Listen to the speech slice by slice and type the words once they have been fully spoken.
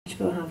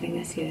for having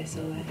us here, so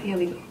here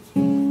we go.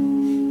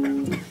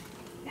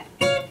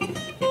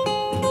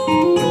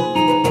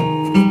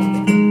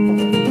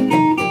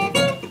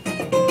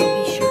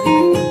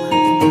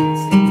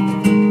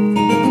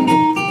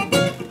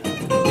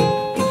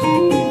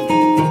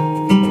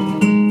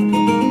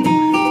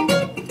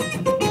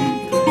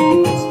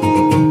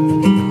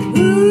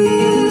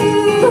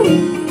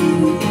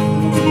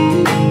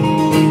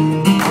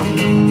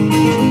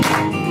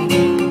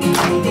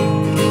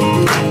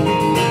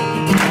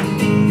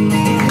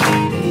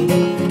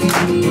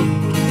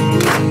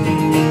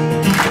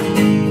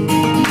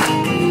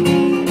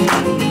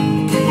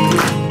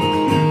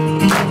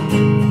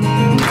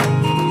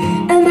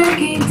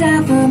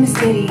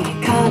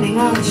 Calling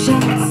all the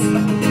shots.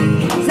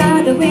 He's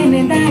all the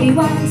women that he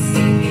wants.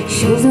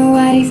 Shows him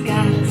what he's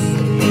got.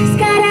 He's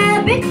got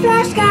a big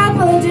flash car,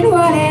 bulging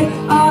wallet,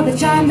 all the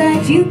charm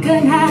that you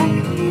could have.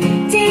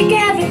 Take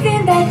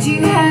everything that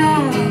you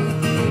have,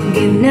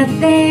 give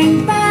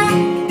nothing back.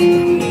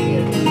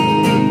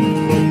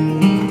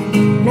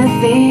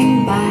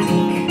 Nothing back.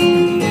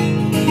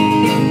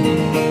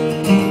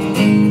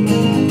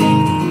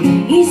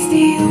 He's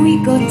still a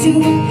week or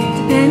two,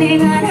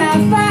 depending on how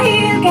far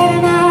he'll get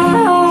in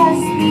our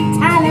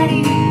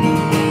hospitality.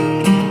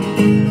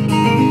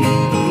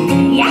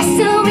 Yes,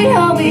 so we'll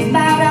always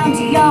bow down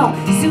to your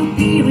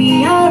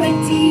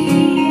superiority,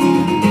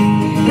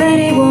 but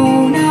it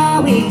won't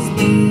always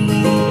be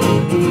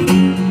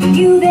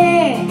you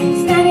there,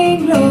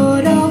 standing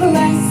lord over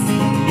us,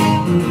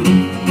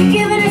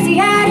 giving us the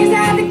eyes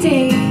of the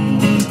day.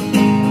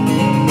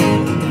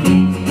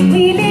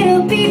 We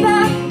little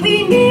people,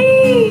 we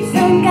need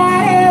some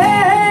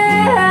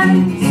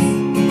guidance.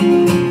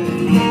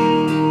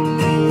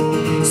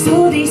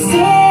 So they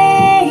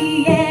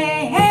say,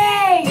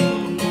 hey.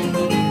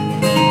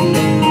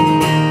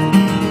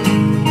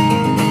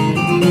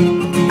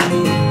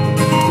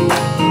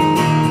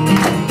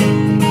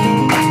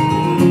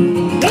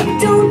 It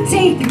don't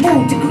take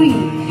no degree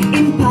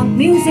in pop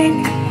music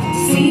to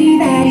see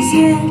that he's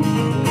here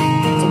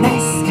to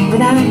mess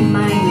with our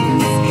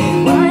minds.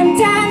 1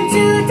 time,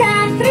 2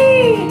 time,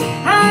 3.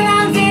 How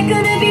long's it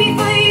gonna be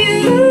for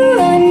you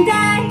and I?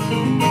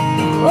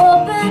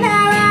 Open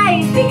our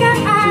eyes,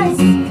 because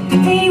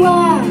they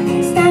were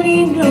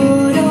standing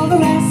lord over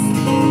us,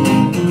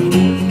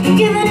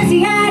 giving us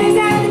the eyes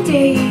of the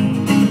day.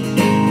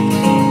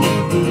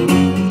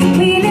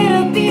 We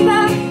little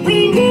people, we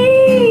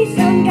need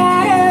some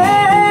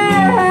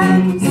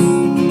guidance.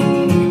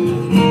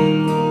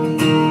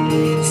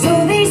 So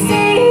they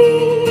say,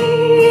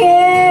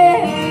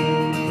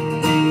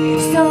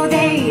 so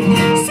they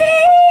say.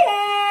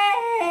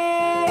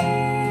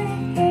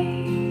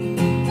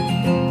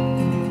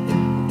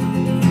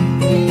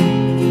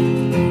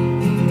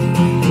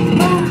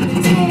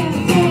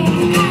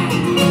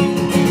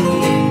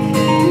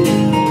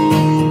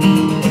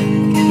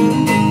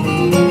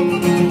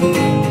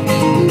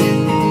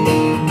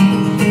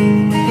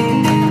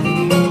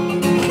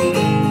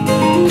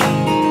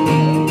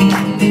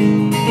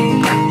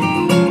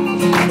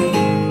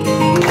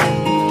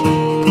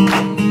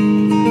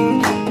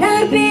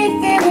 Not a big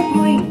favorite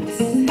points,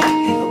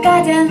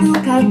 goddamn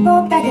look al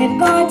pop that they've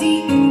got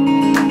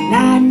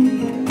lan.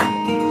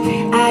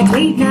 I'd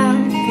wait now.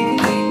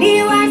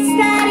 Ni was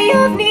study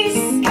of this,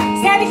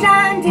 savage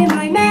land in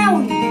my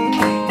mouth.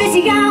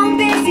 Busy gown,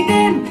 busy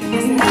them,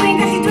 as the living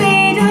cause you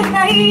tweet or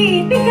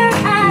night,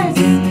 because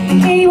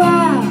they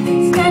were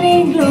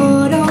standing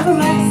lord over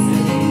us,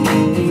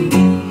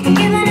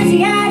 giving us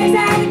the eyes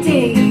of the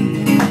day.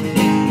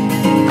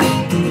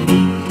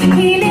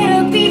 We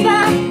little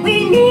people, we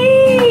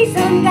need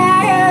some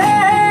guidance.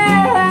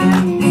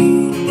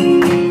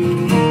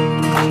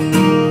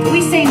 We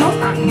say no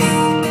thanks.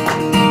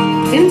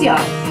 Didn't ya?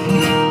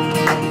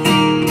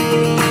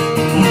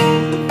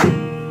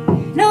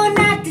 No,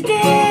 not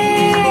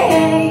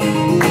today.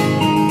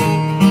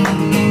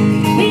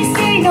 We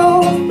say no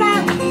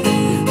thanks.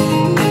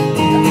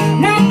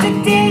 Not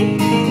today.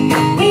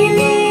 We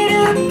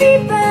little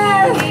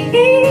people, we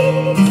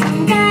need some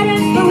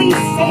guidance, but we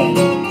say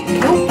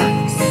no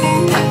thanks.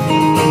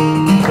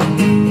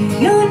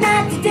 No,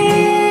 not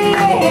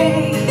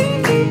today.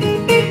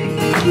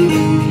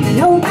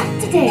 No, not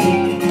today.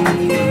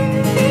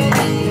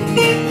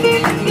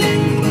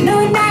 No,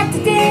 not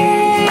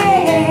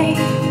today.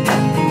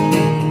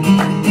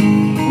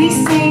 We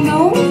say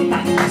no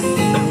thanks.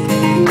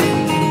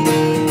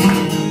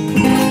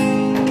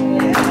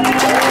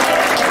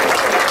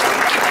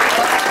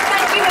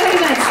 Thank you very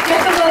much.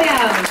 Diolch yn fawr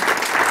iawn.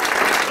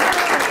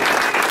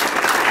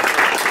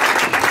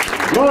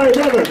 Lowri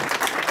Evans.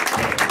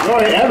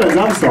 Lowri Evans,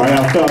 I'm sorry, I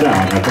fell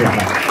down.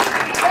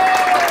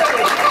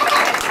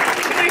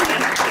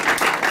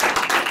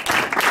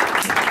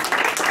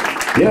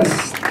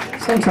 Yes,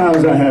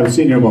 sometimes I have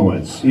senior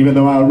moments, even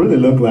though I really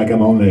look like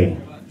I'm only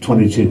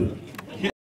 22.